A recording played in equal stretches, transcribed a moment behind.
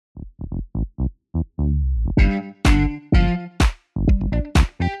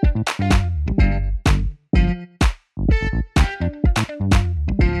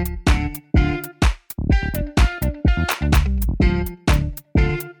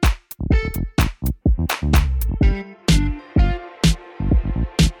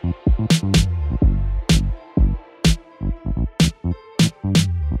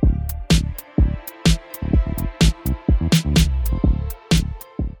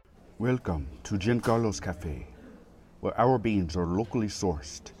Welcome to Giancarlo's Cafe, where our beans are locally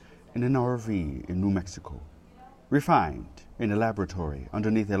sourced in an RV in New Mexico, refined in a laboratory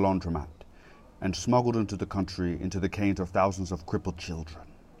underneath a laundromat, and smuggled into the country into the canes of thousands of crippled children.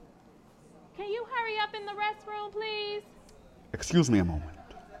 Can you hurry up in the restroom, please? Excuse me a moment.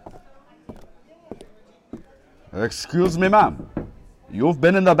 Excuse me, ma'am. You've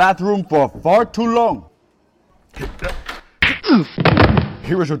been in the bathroom for far too long.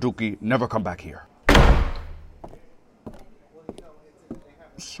 Here is your dookie. Never come back here.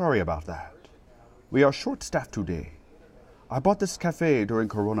 Sorry about that. We are short-staffed today. I bought this cafe during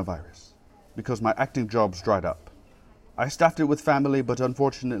coronavirus because my acting jobs dried up. I staffed it with family, but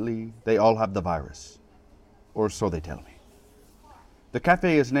unfortunately, they all have the virus. Or so they tell me. The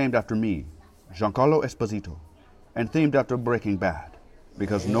cafe is named after me, Giancarlo Esposito, and themed after Breaking Bad,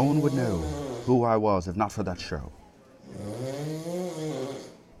 because no one would know who I was if not for that show.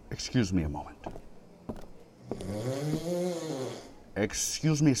 Excuse me a moment.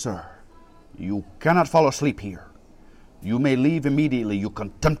 Excuse me, sir. You cannot fall asleep here. You may leave immediately, you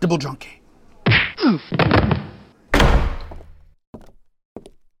contemptible junkie.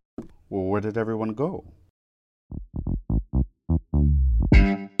 Well, where did everyone go?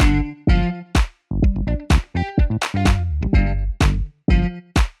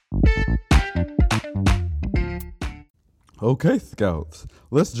 Okay, Scouts,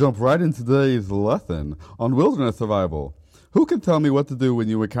 let's jump right into today's lesson on wilderness survival. Who can tell me what to do when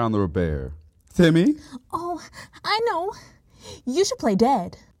you encounter a bear? Timmy? Oh, I know. You should play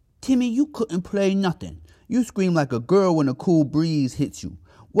dead. Timmy, you couldn't play nothing. You scream like a girl when a cool breeze hits you.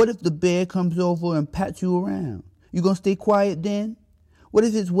 What if the bear comes over and pats you around? You gonna stay quiet then? What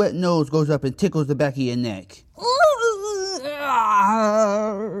if its wet nose goes up and tickles the back of your neck?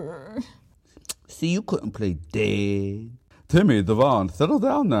 See, you couldn't play dead. Timmy, Devon, settle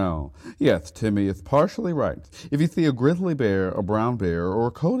down now. Yes, Timmy is partially right. If you see a grizzly bear, a brown bear, or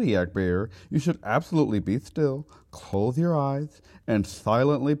a Kodiak bear, you should absolutely be still, close your eyes, and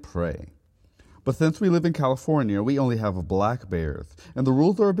silently pray. But since we live in California, we only have black bears, and the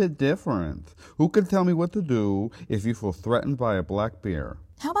rules are a bit different. Who can tell me what to do if you feel threatened by a black bear?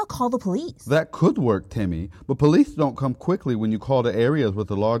 How about call the police? That could work, Timmy, but police don't come quickly when you call to areas with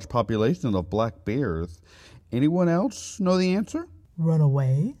a large population of black bears. Anyone else know the answer? Run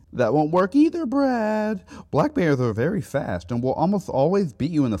away? That won't work either, Brad. Black bears are very fast and will almost always beat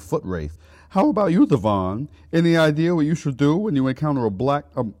you in a foot race. How about you, Devon? Any idea what you should do when you encounter a black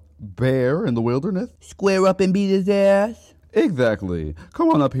bear in the wilderness? Square up and beat his ass? Exactly. Come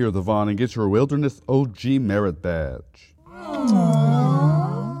on up here, Devon, and get your Wilderness OG Merit Badge.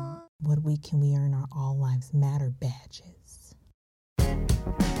 Aww. What week can we earn our All Lives Matter badges?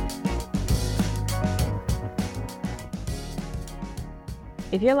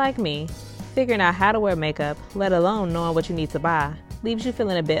 If you're like me, figuring out how to wear makeup, let alone knowing what you need to buy, leaves you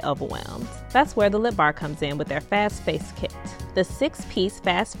feeling a bit overwhelmed. That's where the Lip Bar comes in with their Fast Face Kit. The 6-piece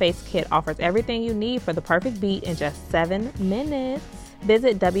Fast Face Kit offers everything you need for the perfect beat in just 7 minutes.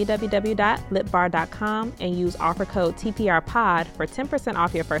 Visit www.lipbar.com and use offer code TPRPOD for 10%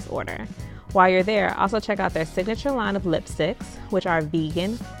 off your first order. While you're there, also check out their signature line of lipsticks, which are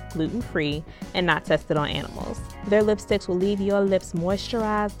vegan, gluten-free, and not tested on animals. Their lipsticks will leave your lips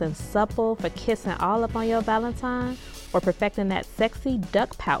moisturized and supple for kissing all up on your Valentine or perfecting that sexy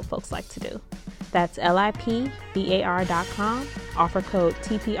duck pout folks like to do. That's LIPBAR.com, offer code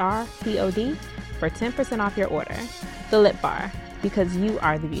TPRPOD for 10% off your order. The Lip Bar, because you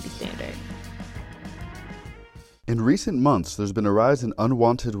are the beauty standard. In recent months, there's been a rise in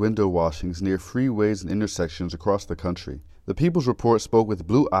unwanted window washings near freeways and intersections across the country. The People's Report spoke with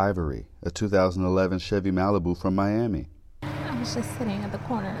Blue Ivory, a 2011 Chevy Malibu from Miami. I was just sitting at the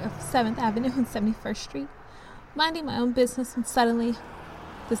corner of 7th Avenue and 71st Street, minding my own business, when suddenly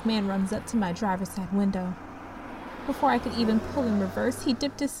this man runs up to my driver's side window. Before I could even pull in reverse, he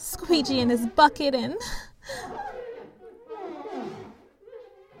dipped his squeegee in his bucket and...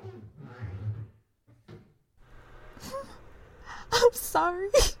 I'm sorry.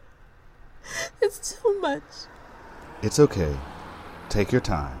 It's too much. It's okay. Take your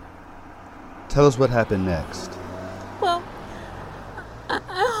time. Tell us what happened next. Well, I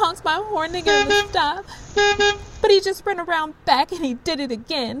honked my horn to get him to stop, but he just ran around back and he did it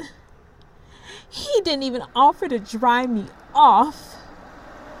again. He didn't even offer to dry me off.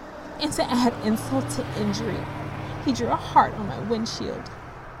 And to add insult to injury, he drew a heart on my windshield.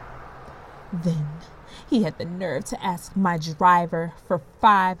 Then he had the nerve to ask my driver for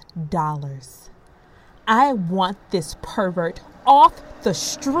 $5. I want this pervert off the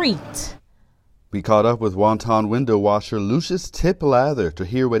street. We caught up with wonton window washer Lucius Tip Lather to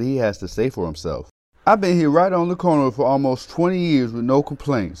hear what he has to say for himself. I've been here right on the corner for almost 20 years with no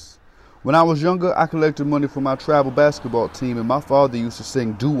complaints. When I was younger, I collected money for my travel basketball team, and my father used to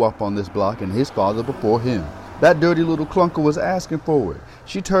sing doo-wop on this block and his father before him. That dirty little clunker was asking for it.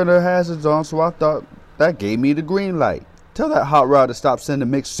 She turned her hazards on, so I thought that gave me the green light. Tell that hot rod to stop sending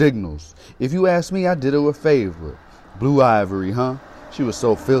mixed signals. If you ask me, I did her a favor. Blue Ivory, huh? She was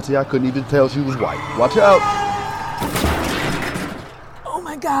so filthy I couldn't even tell she was white. Watch out! Oh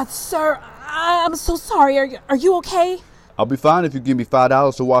my God, sir. I'm so sorry. Are you okay? I'll be fine if you give me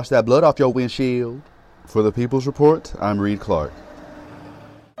 $5 to wash that blood off your windshield. For the People's Report, I'm Reed Clark.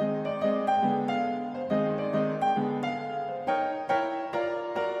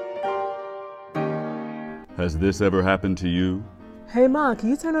 Has this ever happened to you? Hey, Ma, can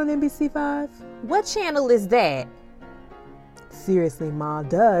you turn on NBC5? What channel is that? Seriously, Ma,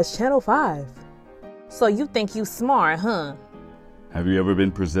 duh, it's Channel 5. So you think you smart, huh? Have you ever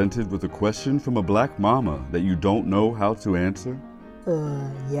been presented with a question from a black mama that you don't know how to answer?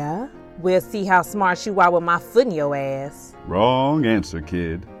 Yeah? We'll see how smart you are with my foot in your ass. Wrong answer,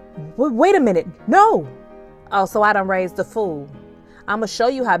 kid. Wait a minute. No! Oh, so I done raised the fool. I'ma show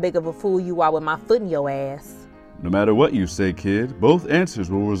you how big of a fool you are with my foot in your ass. No matter what you say, kid, both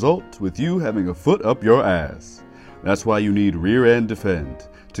answers will result with you having a foot up your ass. That's why you need Rear End Defend,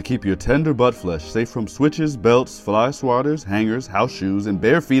 to keep your tender butt flesh safe from switches, belts, fly swatters, hangers, house shoes, and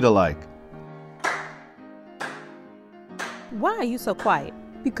bare feet alike. Why are you so quiet?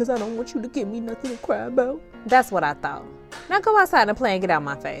 Because I don't want you to give me nothing to cry about. That's what I thought. Now go outside and play and get out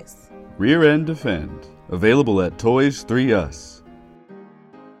my face. Rear End Defend, available at Toys 3 Us.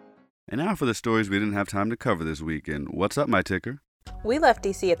 And now for the stories we didn't have time to cover this weekend. What's up, my ticker? We left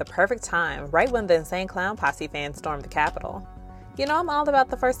DC at the perfect time, right when the Insane Clown Posse fans stormed the Capitol. You know, I'm all about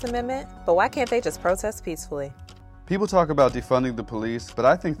the First Amendment, but why can't they just protest peacefully? People talk about defunding the police, but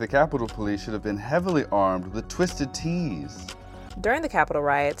I think the Capitol Police should have been heavily armed with twisted teas. During the Capitol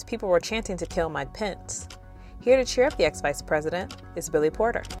riots, people were chanting to kill Mike Pence. Here to cheer up the ex-vice president is Billy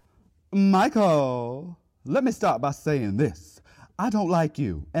Porter. Michael, let me start by saying this. I don't like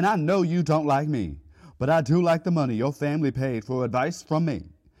you, and I know you don't like me, but I do like the money your family paid for advice from me.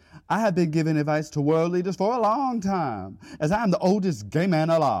 I have been giving advice to world leaders for a long time, as I am the oldest gay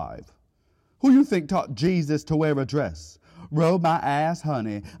man alive. Who you think taught Jesus to wear a dress? Robe my ass,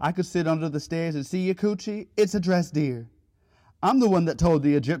 honey. I could sit under the stairs and see your coochie. It's a dress, dear. I'm the one that told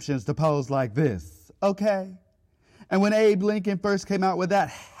the Egyptians to pose like this, okay? And when Abe Lincoln first came out with that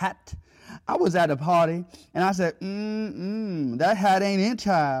hat, I was at a party, and I said, that hat ain't it,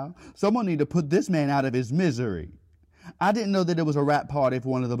 child. Someone need to put this man out of his misery. I didn't know that it was a rap party for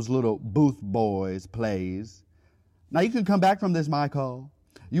one of those little Booth Boys plays. Now you can come back from this, Michael.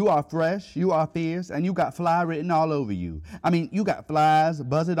 You are fresh, you are fierce, and you got fly written all over you. I mean, you got flies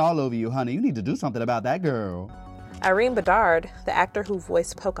buzzing all over you, honey. You need to do something about that girl. Irene Bedard, the actor who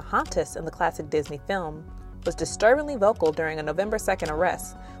voiced Pocahontas in the classic Disney film, was disturbingly vocal during a November 2nd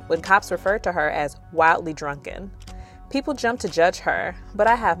arrest when cops referred to her as wildly drunken. People jumped to judge her, but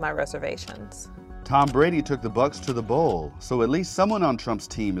I have my reservations. Tom Brady took the Bucks to the bowl, so at least someone on Trump's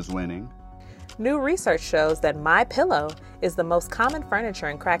team is winning. New research shows that MyPillow is the most common furniture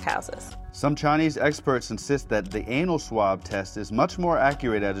in crack houses. Some Chinese experts insist that the anal swab test is much more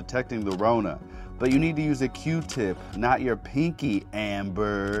accurate at detecting the Rona, but you need to use a Q-tip, not your pinky,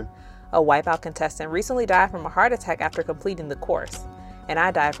 Amber. A Wipeout contestant recently died from a heart attack after completing the course, and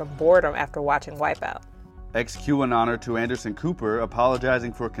I died from boredom after watching Wipeout. Ex-QAnoner to Anderson Cooper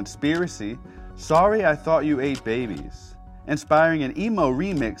apologizing for conspiracy. Sorry, I thought you ate babies. Inspiring an emo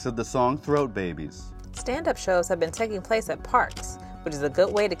remix of the song Throat Babies. Stand-up shows have been taking place at parks, which is a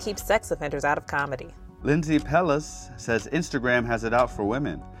good way to keep sex offenders out of comedy. Lindsay Pellis says Instagram has it out for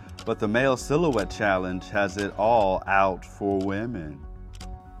women, but the Male Silhouette Challenge has it all out for women.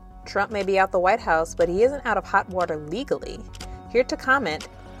 Trump may be out the White House, but he isn't out of hot water legally. Here to comment,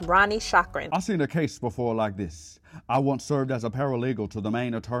 Ronnie Chakrin. I seen a case before like this. I once served as a paralegal to the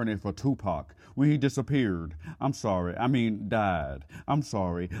main attorney for Tupac when he disappeared. Died.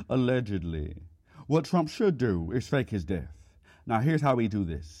 Allegedly. What Trump should do is fake his death. Now here's how we do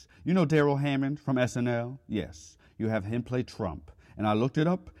this. You know Daryl Hammond from SNL? Yes. You have him play Trump. And I looked it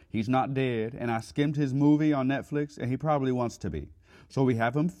up. He's not dead. And I skimmed his movie on Netflix, and he probably wants to be. So we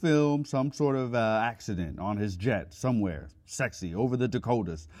have him film some sort of accident on his jet somewhere, sexy, over the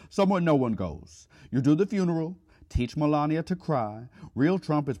Dakotas, somewhere no one goes. You do the funeral, teach Melania to cry. Real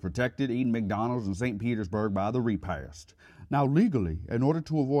Trump is protected eating McDonald's in St. Petersburg by the repast. Now, legally, in order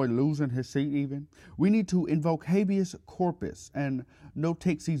to avoid losing his seat even, we need to invoke habeas corpus and no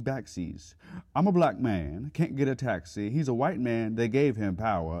takesies backsies. I'm a black man, can't get a taxi. He's a white man, they gave him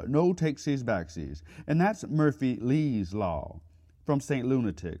power. No takesies backsies. And that's Murphy Lee's law. From St.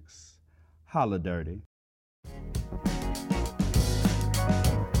 Lunatics. Holla dirty.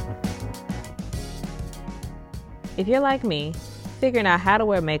 If you're like me, figuring out how to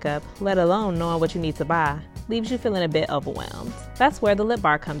wear makeup, let alone knowing what you need to buy, leaves you feeling a bit overwhelmed. That's where the Lip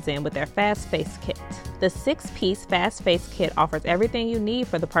Bar comes in with their Fast Face Kit. The 6-piece Fast Face Kit offers everything you need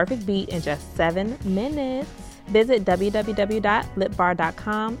for the perfect beat in just 7 minutes. Visit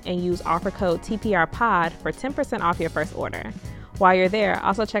www.lipbar.com and use offer code TPRPOD for 10% off your first order. While you're there,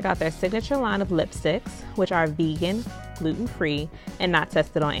 also check out their signature line of lipsticks, which are vegan, gluten-free, and not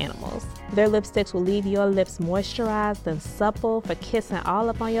tested on animals. Their lipsticks will leave your lips moisturized and supple for kissing all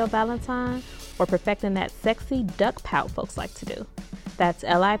up on your Valentine or perfecting that sexy duck pout folks like to do. That's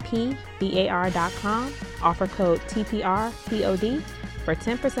lipbar.com, offer code TPRPOD for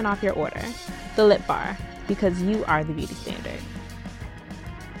 10% off your order. The Lip Bar, because you are the beauty standard.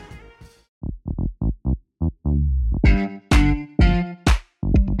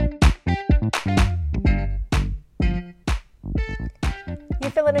 You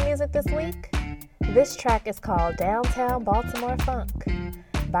feeling the music this week? This track is called Downtown Baltimore Funk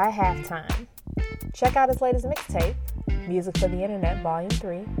by Halftime. Check out his latest mixtape, Music for the Internet Volume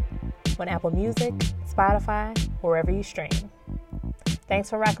 3, on Apple Music, Spotify, wherever you stream. Thanks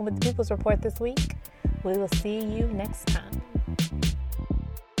for rocking with the People's Report this week. We will see you next time.